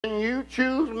When you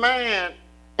choose man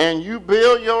and you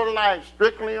build your life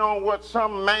strictly on what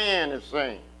some man is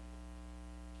saying,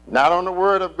 not on the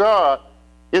word of God,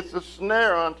 it's a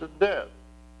snare unto death.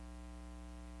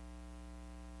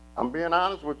 I'm being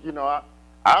honest with you.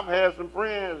 I've had some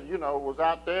friends, was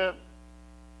out there,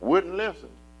 wouldn't listen.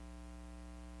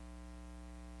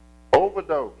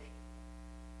 Overdosed.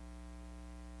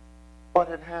 What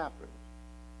had happened?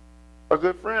 A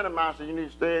good friend of mine said, you need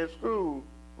to stay in school,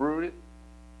 Rudy.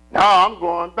 No, I'm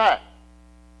going back.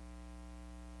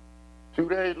 2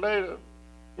 days later,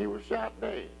 he was shot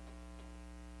dead.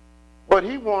 But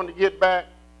he wanted to get back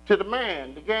to the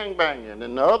man, the gangbanging,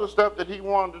 and the other stuff that he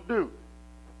wanted to do.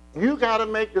 You got to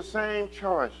make the same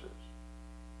choices.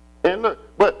 And look,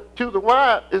 but to the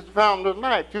wise is found the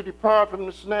life, to depart from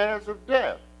the snares of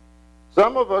death.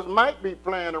 Some of us might be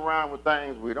playing around with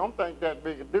things we don't think that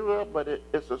big a deal, but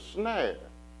it's a snare.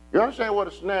 You understand what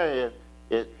a snare is?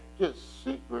 It just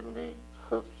secretly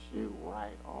hooks you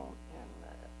right on in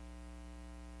there.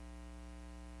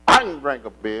 I can drink a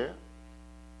beer.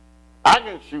 I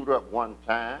can shoot up one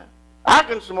time. I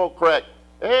can smoke crack.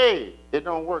 Hey, it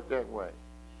don't work that way.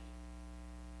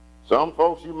 Some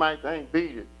folks you might think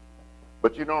beat it,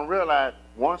 but you don't realize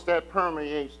once that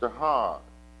permeates the heart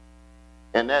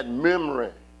and that memory,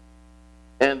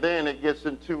 and then it gets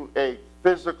into a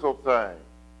physical thing,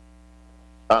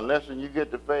 unless when you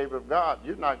get the favor of God,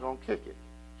 you're not going to kick it.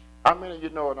 How many of you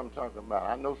know what I'm talking about?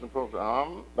 I know some folks,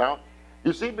 now,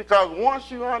 you see, because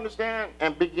once you understand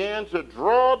and begin to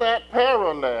draw that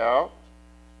parallel,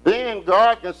 then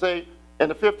God can say in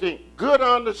the 15th, good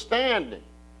understanding.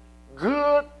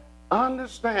 Good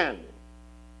understanding.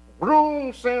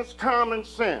 Room sense, common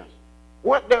sense.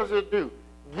 What does it do?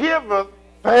 Giveth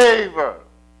favor.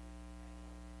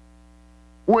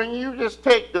 When you just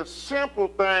take the simple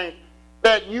things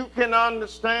that you can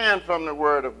understand from the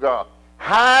Word of God,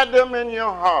 hide them in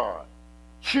your heart,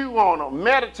 chew on them,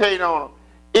 meditate on them,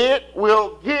 it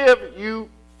will give you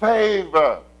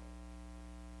favor.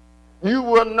 You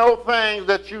will know things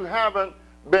that you haven't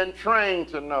been trained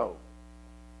to know,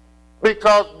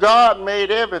 because God made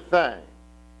everything.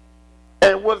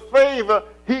 And with favor,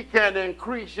 he can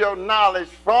increase your knowledge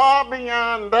far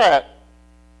beyond that.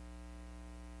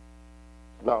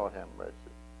 Lord have mercy.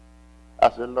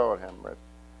 I said, Lord have mercy.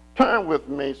 Turn with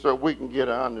me so we can get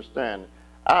an understanding.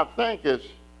 I think it's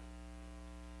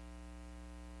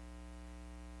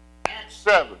Acts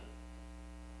 7.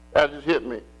 That just hit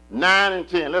me. 9 and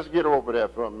 10. Let's get over there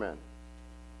for a minute.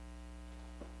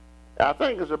 I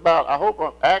think it's about, I hope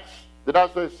I'm Acts, did I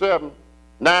say 7,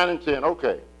 9 and 10?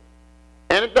 Okay.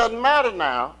 And it doesn't matter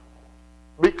now,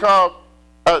 because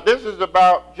this is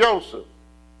about Joseph.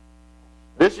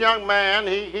 This young man,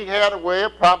 he had a way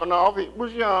of popping off. He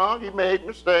was young. He made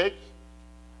mistakes.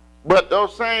 But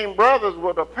those same brothers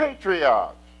were the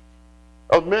patriarchs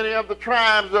of many of the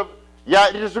tribes of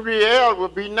Israel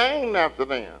would be named after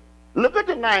them. Look at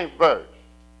the 9th verse.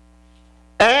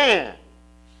 And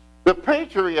the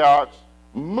patriarchs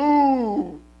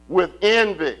moved with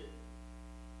envy.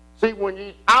 See, when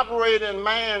you operate in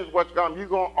man's what's going, you're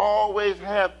going to always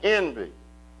have envy.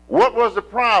 What was the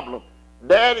problem?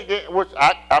 Daddy, which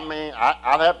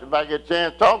I'll have to, if I get a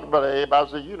chance to talk about it, everybody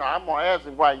say, I'm going to ask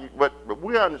him why you, but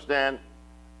we understand,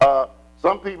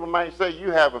 some people might say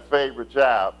you have a favorite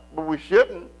child, but we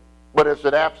shouldn't, but it's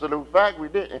an absolute fact we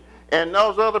didn't. And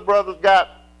those other brothers got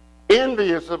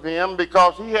envious of him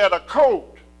because he had a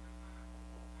coat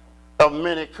of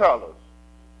many colors.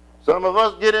 Some of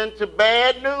us get into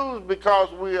bad news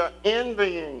because we are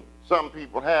envying some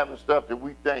people having stuff that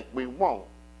we think we want.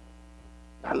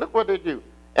 Now look what they do.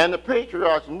 And the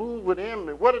patriarchs moved with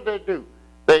envy. What did they do?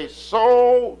 They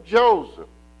sold Joseph,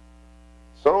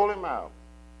 sold him out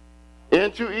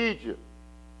into Egypt.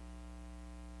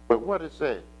 But what did it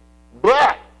say?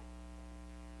 But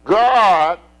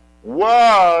God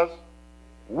was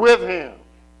with him.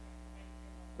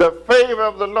 The favor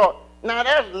of the Lord. Now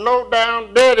that's low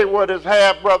down dirty what his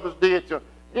half-brothers did to him.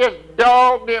 Just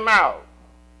dogged him out.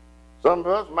 Some of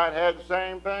us might have the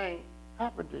same thing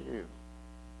happen to you.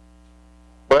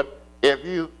 But if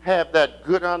you have that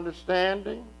good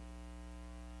understanding,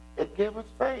 it gives us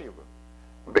favor.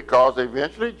 Because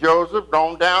eventually Joseph,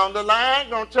 going down the line,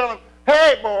 going to tell them,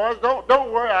 hey boys,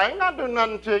 don't worry, I ain't going to do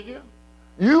nothing to you.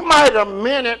 You might have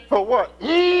meant it for what?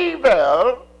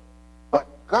 Evil, but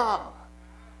God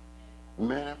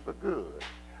meant it for good.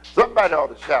 Somebody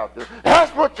ought to shout this.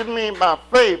 That's what you mean by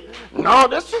faith. No,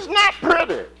 this is not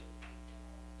pretty.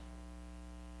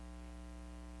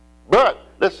 But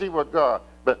let's see what God,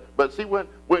 but see,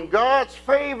 when God's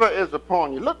favor is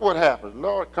upon you, look what happens.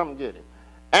 Lord, come get him.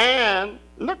 And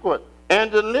look what, and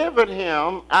delivered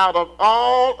him out of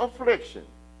all affliction.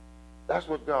 That's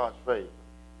what God's favor.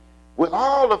 With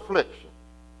all affliction.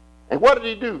 And what did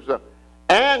he do, sir?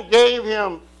 And gave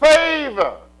him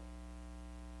favor.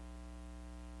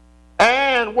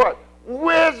 And what?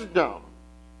 Wisdom.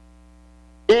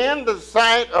 In the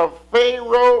sight of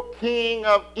Pharaoh, king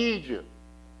of Egypt.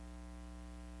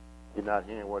 You're not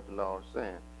hearing what the Lord is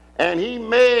saying. And he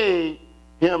made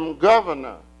him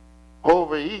governor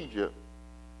over Egypt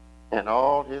and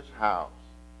all his house.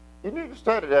 You need to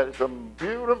study that. It's a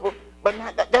beautiful, but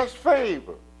not, that's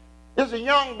favor. It's a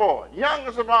young boy,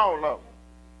 youngest of all of them.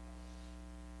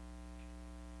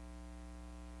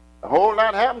 A whole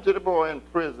lot happened to the boy in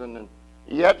prison, and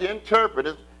he had to interpret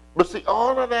it. But see,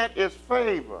 all of that is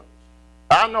favor.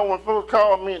 I know when folks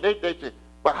call me, they say,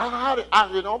 but how did, I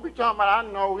said, don't be talking about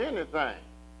I know anything.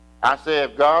 I said,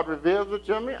 if God reveals it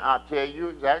to me, I'll tell you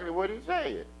exactly what he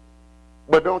said.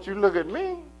 But don't you look at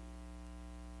me.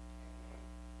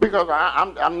 Because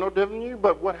I'm no different than you.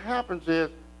 But what happens is,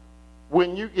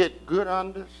 when you get good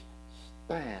understanding,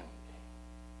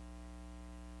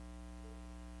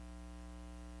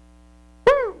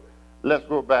 woo, let's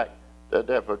go back to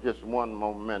that for just one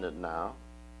more minute now.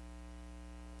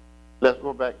 Let's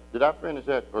go back. Did I finish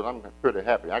that? Because I'm pretty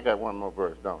happy. I got one more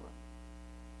verse, don't I?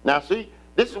 Now, see,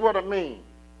 this is what I mean.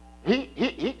 He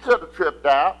could have tripped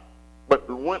out, but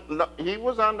when he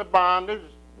was under bondage.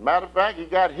 Matter of fact, he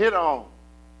got hit on.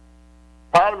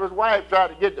 Potiphar's wife tried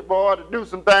to get the boy to do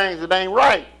some things that ain't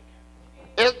right.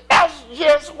 That's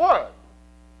just what?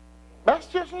 That's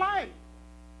just life.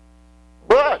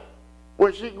 But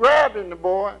when she grabbed him, the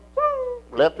boy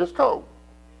left his coat.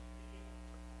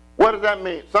 What does that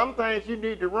mean? Some things you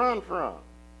need to run from.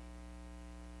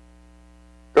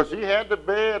 Because she had the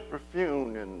bed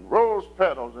perfumed and rose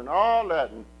petals and all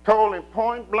that, and told him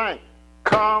point blank,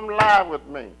 come lie with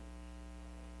me.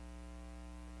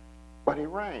 But he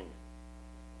ran.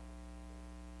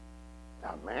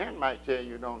 Now, man might tell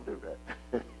you don't do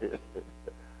that.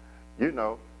 You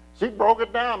know, she broke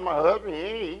it down. My husband,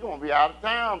 he's going to be out of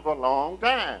town for a long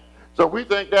time. So we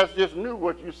think that's just new,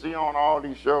 what you see on all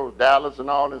these shows, Dallas and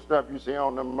all this stuff you see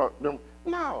on them.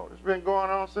 No, it's been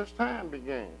going on since time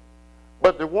began.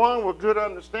 But the one with good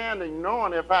understanding,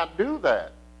 knowing if I do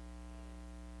that,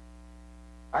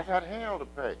 I got hell to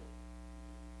pay.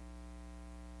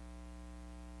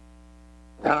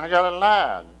 And I got to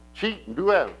lie, cheat, and do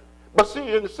whatever. But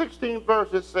see, in the 16th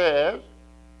verse it says,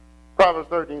 Proverbs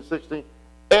 13:16,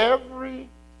 every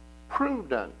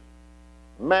prudent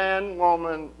man,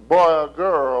 woman, boy, or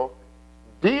girl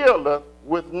dealeth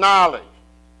with knowledge.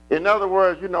 In other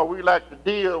words, you know, we like to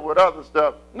deal with other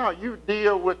stuff. No, you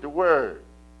deal with the word.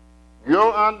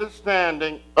 Your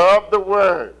understanding of the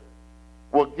word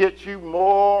will get you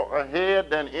more ahead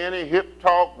than any hip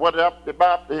talk, whatever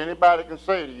anybody can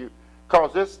say to you,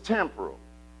 because it's temporal.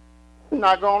 It's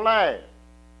not going to last.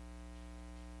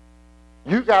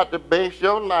 You got to base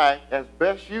your life as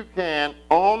best you can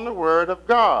on the word of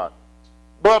God.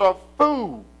 But a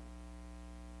fool,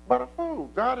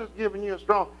 God has given you a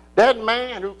strong, that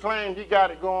man who claims he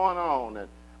got it going on, and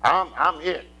I'm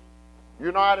it.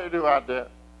 You know how they do out there.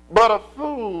 But a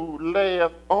fool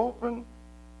layeth open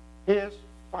his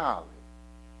folly.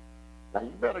 Now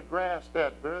you better grasp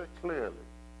that very clearly.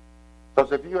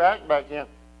 Because if you act like him,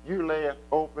 you layeth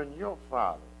open your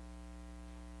folly.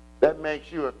 That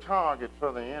makes you a target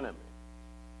for the enemy.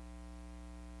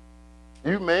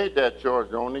 You made that choice.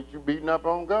 Don't need you beating up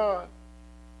on God.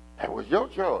 That was your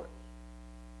choice.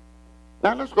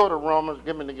 Now let's go to Romans.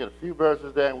 Give me to get a few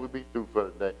verses there and we'll be through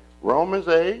for today. Romans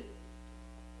 8.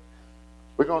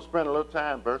 We're going to spend a little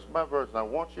time verse by verse. And I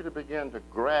want you to begin to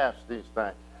grasp these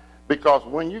things. Because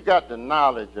when you got the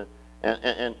knowledge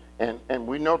and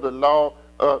we know the law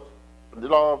of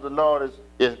the Lord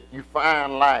is you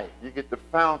find life. You get the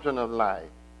fountain of life.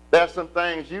 There's some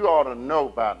things you ought to know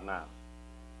about now.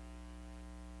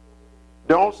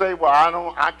 Don't say, well,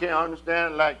 I can't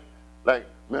understand like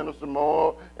Minister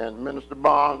Moore and Minister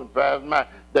Barnes and Pastor Mike.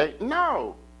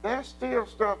 No, there's still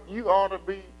stuff you ought to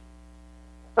be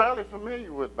fairly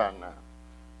familiar with by now.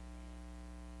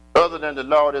 Other than the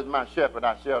Lord is my shepherd,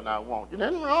 I shall not want. There's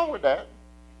nothing wrong with that.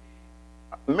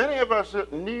 Many of us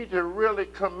need to really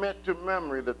commit to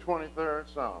memory the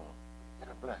 23rd Psalm.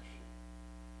 It'll bless you.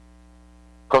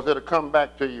 Because it'll come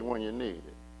back to you when you need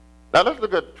it. Now let's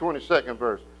look at the 22nd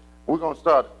verse. We're going to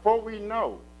start. For we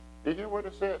know, did you hear what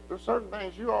it said? There's certain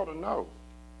things you ought to know.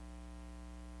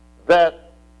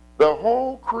 That the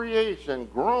whole creation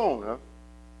groaneth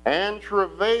and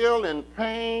travail in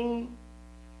pain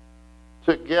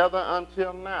together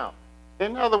until now.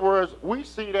 In other words, we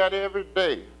see that every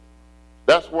day.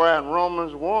 That's why in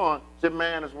Romans 1, the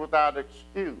man is without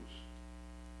excuse.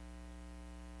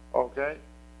 Okay?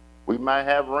 We might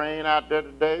have rain out there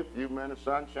today, a few minutes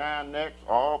sunshine next,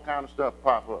 all kind of stuff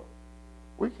pop up.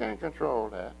 We can't control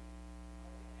that.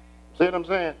 See what I'm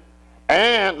saying?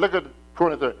 And look at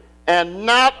 23. And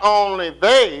not only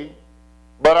they,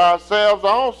 but ourselves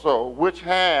also, which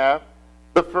have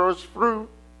the first fruit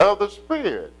of the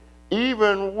Spirit.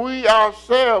 Even we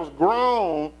ourselves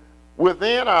groan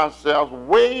within ourselves,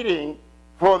 waiting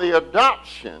for the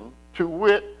adoption, to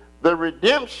wit, the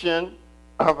redemption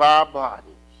of our bodies,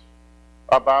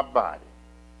 of our body.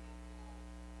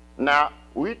 Now,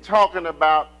 we're talking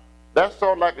about, that's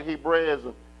sort of like a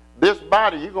Hebraism. This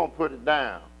body, you're going to put it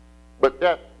down. But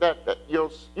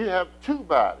you have two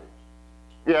bodies.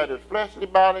 You have this fleshly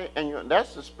body, and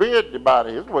that's the spiritual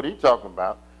body, is what he's talking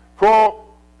about. For,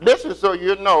 listen so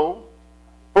you know,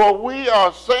 for we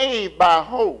are saved by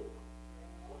hope.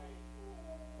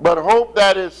 But hope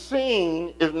that is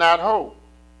seen is not hope.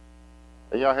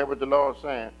 And y'all hear what the Lord is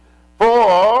saying?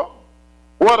 For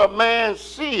what a man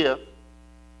seeth,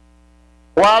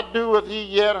 why doeth he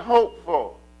yet hope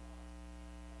for?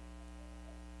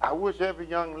 I wish every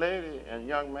young lady and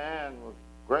young man would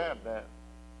grab that.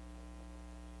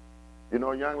 You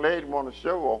know, a young lady want to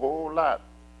show a whole lot.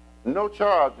 No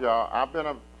charge, y'all. I've been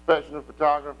a professional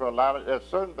photographer. There's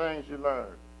certain things you learn.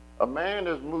 A man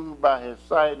is moved by his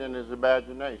sight and his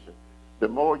imagination. The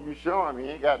more you show him, he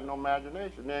ain't got no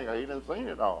imagination. He done seen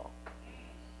it all.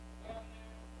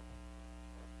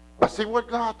 But see what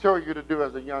God told you to do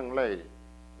as a young lady.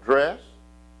 Dress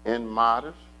in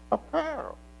modest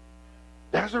apparel.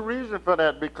 There's a reason for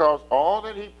that, because all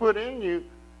that he put in you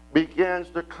begins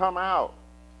to come out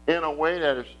in a way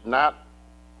that is not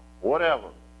whatever.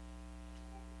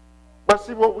 But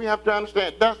see what we have to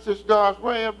understand, that's just God's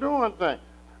way of doing things.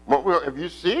 But if you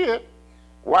see it,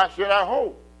 why should I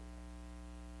hope?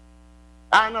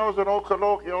 I know it's an old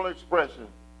colloquial expression.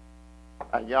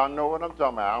 And y'all know what I'm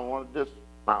talking about.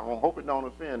 I don't hope it don't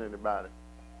offend anybody.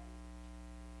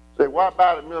 Say, why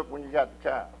buy the milk when you got the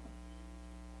cow?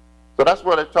 So that's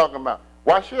what they're talking about.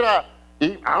 Why should I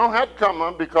eat? I don't have to come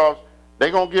on because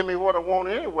they're going to give me what I want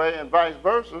anyway, and vice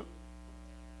versa.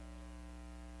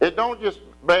 It don't just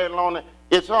bear on it.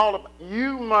 It's all about,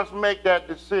 you must make that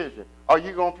decision. Are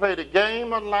you going to play the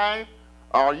game of life,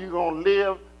 or are you going to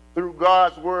live through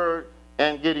God's word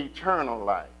and get eternal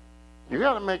life? You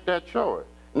got to make that choice.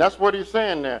 And that's what he's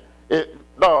saying there.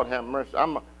 Lord have mercy.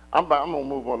 I'm going to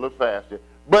move on a little faster.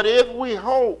 But if we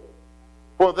hope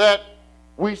for that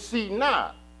we see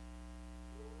not,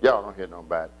 y'all don't hear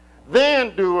nobody,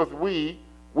 then doeth we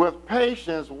with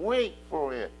patience wait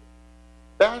for it.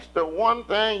 That's the one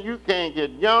thing you can't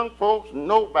get young folks,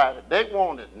 nobody. They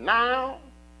want it now.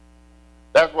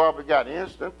 That's why we got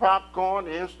instant popcorn,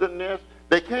 instant this.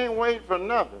 They can't wait for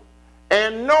nothing.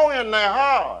 And know in their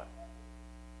heart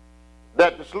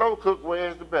that the slow cooked way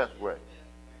is the best way.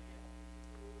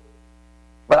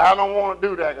 But I don't want to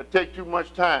do that. It'll take too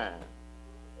much time.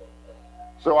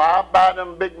 So I'll buy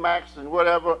them Big Macs and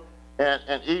whatever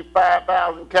and eat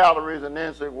 5,000 calories and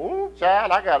then say, whoa,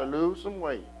 child, I got to lose some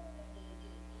weight.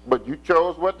 But you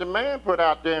chose what the man put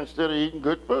out there instead of eating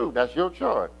good food. That's your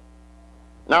choice.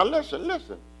 Now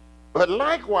listen. But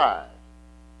likewise,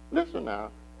 listen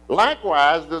now,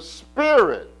 likewise the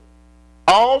Spirit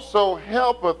also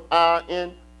helpeth our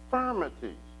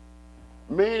infirmities.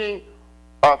 Meaning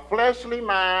a fleshly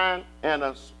mind and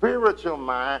a spiritual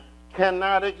mind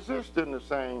cannot exist in the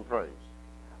same place.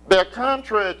 They're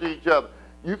contrary to each other.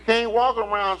 You can't walk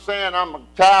around saying I'm a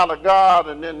child of God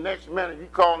and then next minute you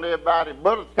calling everybody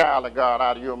but a child of God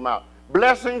out of your mouth.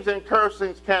 Blessings and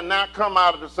cursings cannot come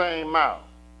out of the same mouth.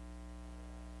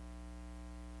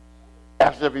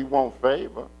 As if he won't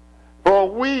favor. For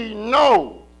we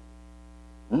know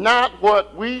not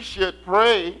what we should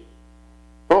pray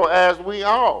for as we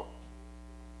ought,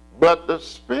 but the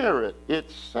Spirit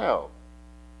itself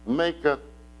maketh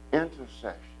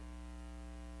intercession.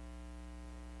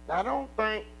 I don't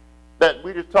think that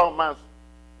we just talking about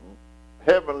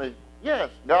heavenly. Yes,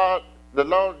 God, the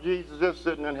Lord Jesus is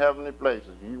sitting in heavenly places.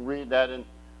 You read that in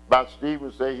about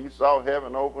Stephen say he saw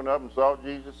heaven open up and saw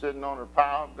Jesus sitting on the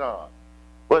power of God.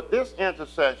 But this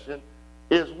intercession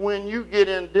is when you get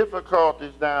in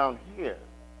difficulties down here.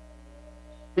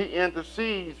 He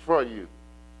intercedes for you.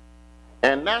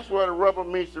 And that's where the rubber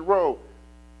meets the road.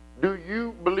 Do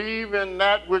you believe in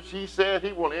that which he said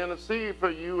he will intercede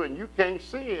for you and you can't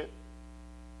see it?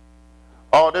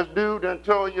 Or this dude done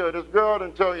told you, or this girl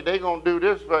done told you they're going to do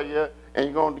this for you and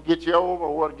you're going to get you over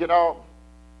or to get off?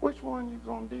 Which one you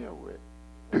going to deal with?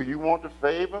 Do you want the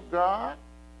favor of God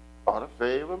or the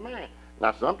favor of man?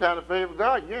 Now, sometimes the favor of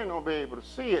God, you ain't going to be able to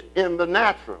see it in the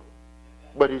natural,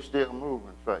 but he's still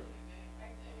moving for you.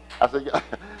 I said,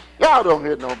 y'all don't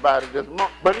hit nobody this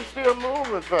month, but he's still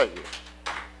moving for you.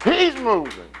 He's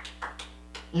moving.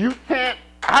 You can't,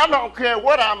 I don't care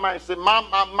what I might say.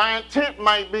 My intent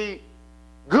might be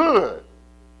good,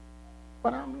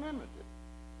 but I'm limited.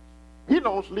 He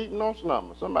don't sleep no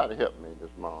slumber. Somebody help me this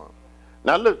morning.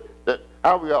 Now look,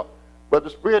 how we are. But the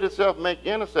Spirit itself make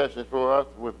intercession for us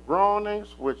with groanings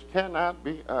which cannot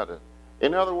be uttered.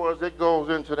 In other words, it goes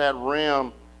into that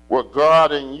realm where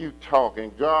God and you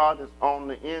talking. God is on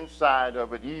the inside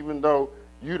of it, even though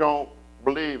you don't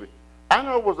believe it. I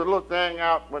know it was a little thing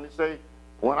out when they say,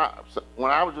 when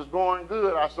I was just going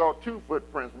good, I saw 2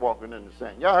 footprints walking in the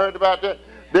sand. Y'all heard about that?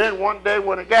 Then one day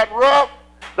when it got rough,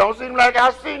 don't seem like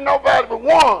I see nobody but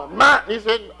one. He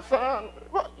said, son,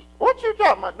 what you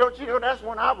talking about? Don't you know that's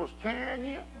when I was carrying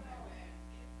you?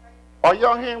 Are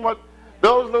y'all hearing what?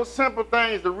 Those little simple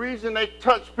things, the reason they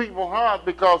touch people hard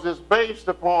because it's based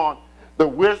upon the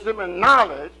wisdom and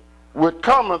knowledge which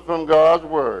cometh from God's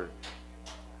word.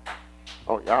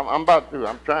 Oh, yeah, I'm about to.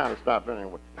 I'm trying to stop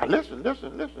anyway. Now listen.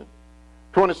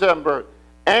 27 verse.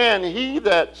 And he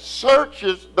that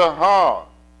searches the heart.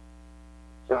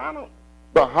 So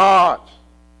the heart,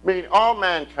 meaning all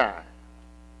mankind,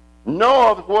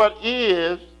 knoweth what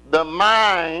is the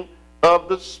mind of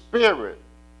the Spirit.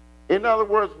 In other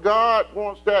words, God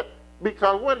wants that,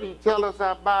 because what did he tell us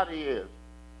our body is?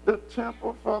 The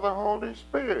temple for the Holy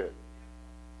Spirit.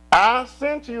 I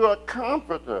sent you a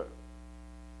comforter.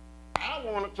 I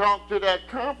want to talk to that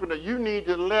comforter. You need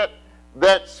to let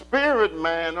that spirit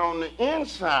man on the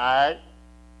inside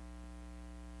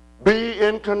be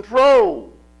in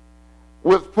control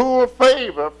with full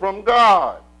favor from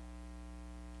God.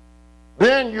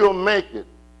 Then you'll make it.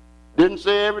 Didn't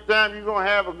say every time you're going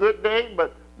to have a good day,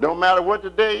 but no matter what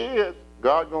the day is,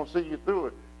 God's going to see you through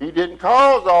it. He didn't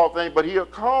cause all things, but he'll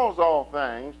cause all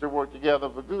things to work together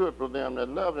for good for them that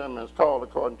love him and is called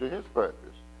according to his purpose.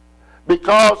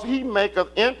 Because he maketh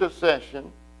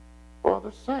intercession for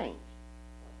the saints.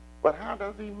 But how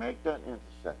does he make that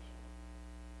intercession?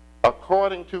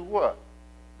 According to what?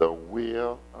 The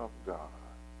will of God.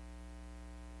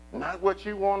 Not what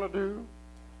you want to do.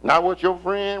 Not what your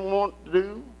friend wants to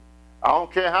do. I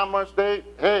don't care how much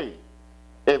hey,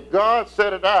 if God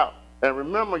set it out, and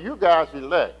remember, you guys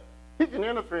elect, he can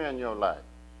interfere in your life.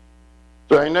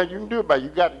 So ain't nothing you can do about it. You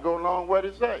got to go along with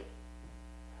what he say.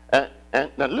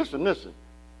 And now listen. This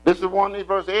is one of these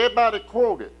verses everybody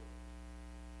quoted.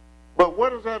 But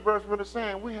what is that verse really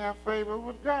saying? We have favor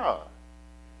with God.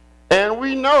 And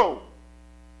we know,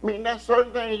 that's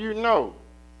certain things you know,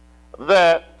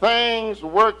 that things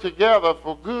work together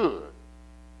for good.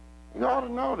 You ought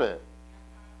to know that.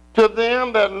 To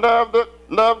them that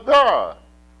love God.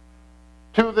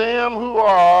 To them who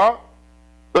are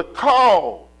the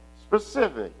called,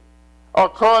 specific,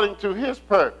 according to his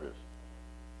purpose.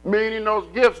 Meaning those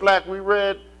gifts like we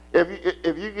read,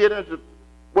 if you get into,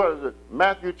 what is it,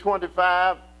 Matthew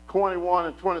 25, 21,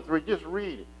 and 23, just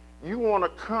read it. You want to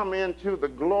come into the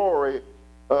glory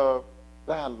of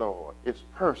thy Lord. It's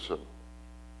personal.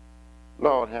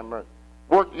 Lord have mercy.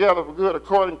 Work together for good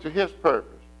according to his purpose.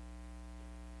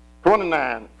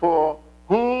 29, for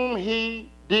whom he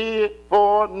did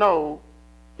foreknow,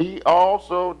 he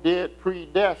also did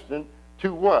predestine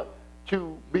to what?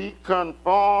 To be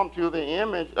conformed to the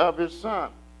image of his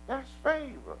son. That's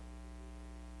favor.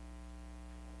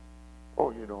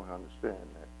 Oh, you don't understand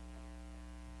that.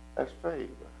 That's favor.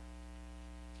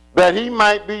 That he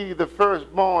might be the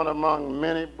firstborn among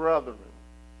many brethren.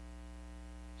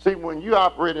 See, when you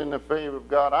operate in the favor of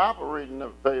God, I operate in the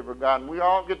favor of God, and we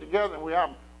all get together and we have,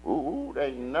 there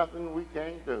ain't nothing we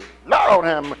can't do. Lord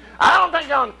have mercy. I don't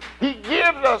think he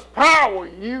gives us power.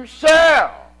 You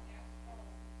shall.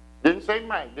 Didn't say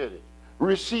might, did it?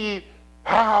 Receive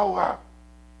power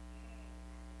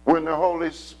when the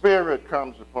Holy Spirit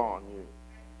comes upon you.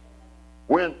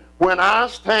 When I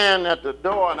stand at the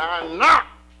door and I knock,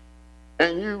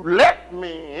 and you let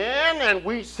me in and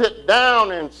we sit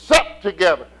down and sup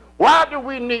together. What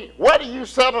do you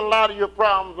settle a lot of your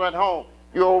problems at home?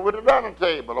 You're over the dinner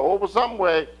table, or over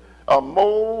somewhere, a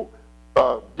mole,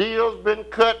 deal's been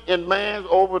cut in man's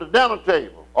over the dinner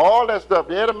table. All that stuff,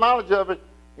 the etymology of it,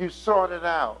 you sort it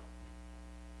out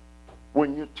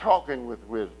when you're talking with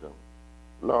wisdom.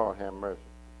 Lord have mercy.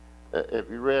 If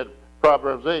you read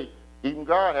Proverbs 8, even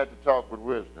God had to talk with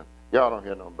wisdom. Y'all don't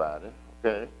hear nobody,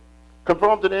 okay?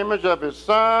 Conformed to the image of his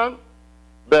son,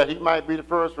 that he might be the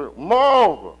first fruit.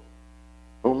 Moreover,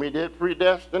 whom he did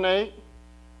predestinate,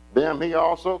 them he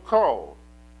also called.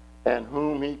 And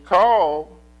whom he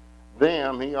called,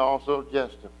 them he also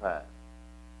justified.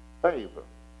 Favor.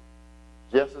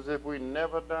 Just as if we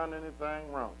never done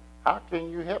anything wrong. How can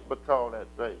you help but call that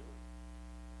favor?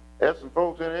 There's some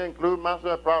folks in there, including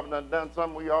myself, probably done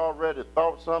something we already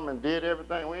thought something and did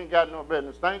everything. We ain't got no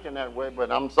business thinking that way,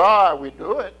 but I'm sorry we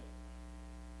do it.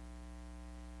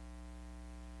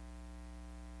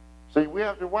 See, we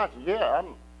have to watch it. Yeah,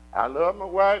 I love my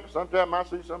wife. Sometimes I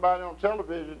see somebody on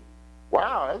television.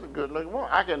 Wow, that's a good-looking woman.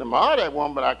 I can admire that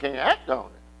woman, but I can't act on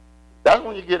it. That's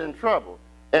when you get in trouble.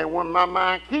 And when my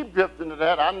mind keeps drifting to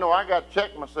that, I know I got to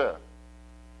check myself.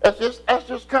 That's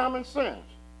just common sense.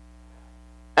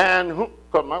 And whom,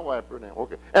 because my wife put in,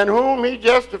 okay. And whom he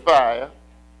justified,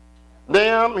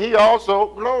 them he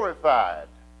also glorified.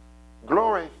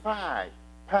 Glorified,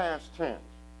 past tense.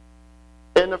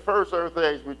 In the first earth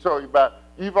age we told you about,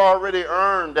 you've already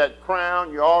earned that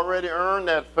crown, you already earned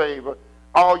that favor.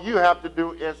 All you have to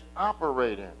do is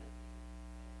operate in it.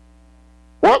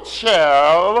 What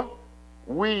shall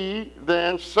we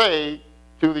then say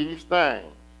to these things?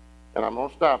 And I'm going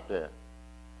to stop there.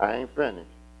 I ain't finished.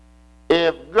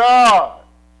 If God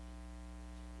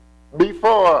be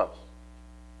for us,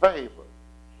 favor.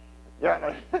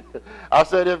 Yeah, I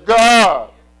said, if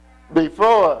God be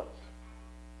for us,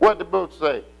 what the book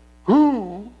say?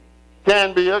 Who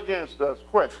can be against us?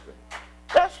 Question.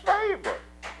 That's favor.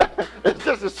 It's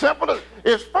just as simple as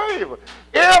it's favor.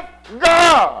 If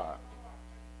God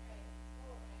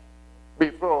be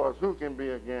for us, who can be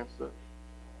against us?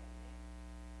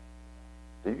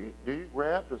 Do you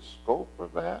grab the scope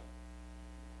of that?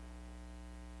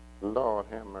 Lord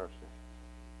have mercy.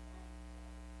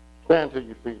 Stand to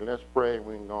your feet. Let's pray.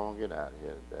 We can go and get out of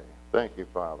here today. Thank you,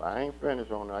 Father. I ain't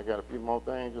finished on it. I got a few more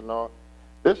things, Lord.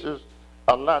 This is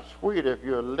a lot sweeter if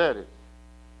you let it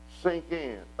sink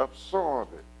in, absorb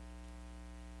it.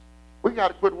 We got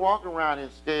to quit walking around here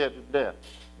scared to death.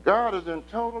 God is in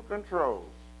total control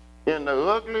in the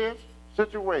ugliest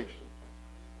situations.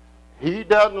 He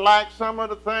doesn't like some of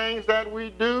the things that we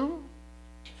do,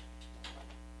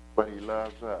 but he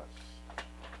loves us.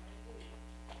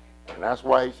 And that's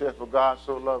why he said, for God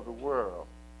so loved the world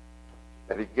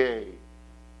that he gave.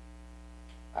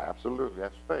 Absolutely,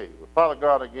 that's faith. Father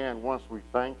God, again, once we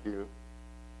thank you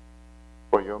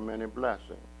for your many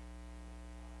blessings.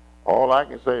 All I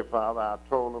can say, Father, I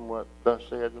told them what thus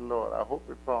said the Lord. I hope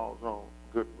it falls on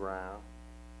good ground,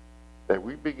 that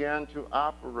we began to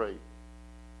operate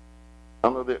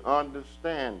under the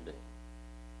understanding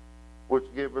which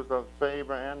gives us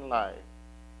favor and life,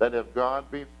 that if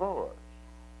God be for us,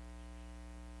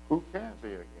 who can be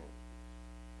against us?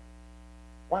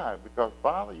 Why? Because,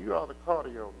 Father, you are the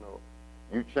cardio note.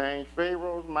 You changed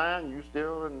Pharaoh's mind, you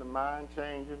still in the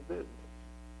mind-changing business.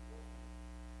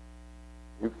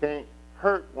 You can't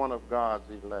hurt one of God's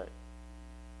elect.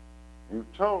 You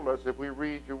told us, if we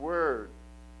read your word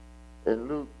in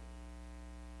Luke,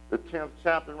 the 10th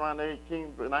chapter, around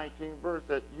 18, 19 verse,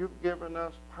 that you've given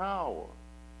us power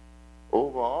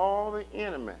over all the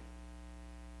enemy.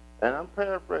 And I'm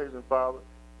paraphrasing, Father.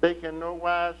 They can no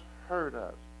wise hurt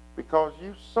us because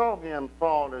you saw him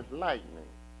fall as lightning,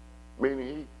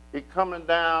 meaning he coming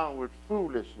down with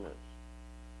foolishness.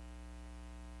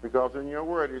 Because in your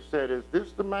word it said, is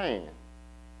this the man,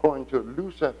 according to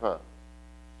Lucifer,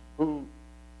 who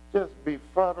just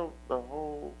befuddled the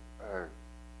whole earth?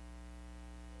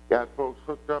 Got folks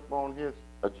hooked up on his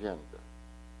agenda.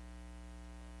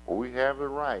 We have the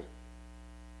right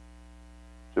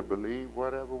to believe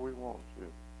whatever we want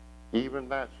to. Even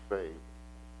that's faith.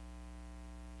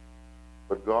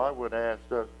 But God would ask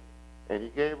us, and he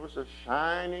gave us a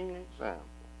shining example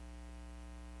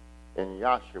in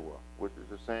Yahshua, which is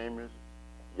the same as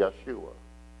Yeshua.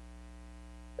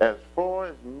 As far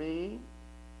as me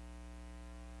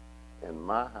and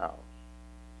my house,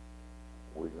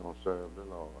 we're going to serve the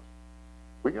Lord.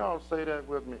 We all say that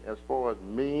with me. As far as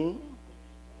me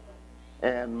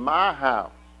and my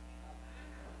house,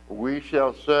 we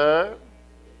shall serve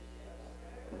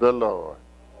the Lord.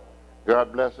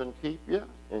 God bless and keep you.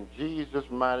 In Jesus'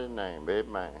 mighty name,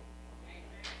 amen.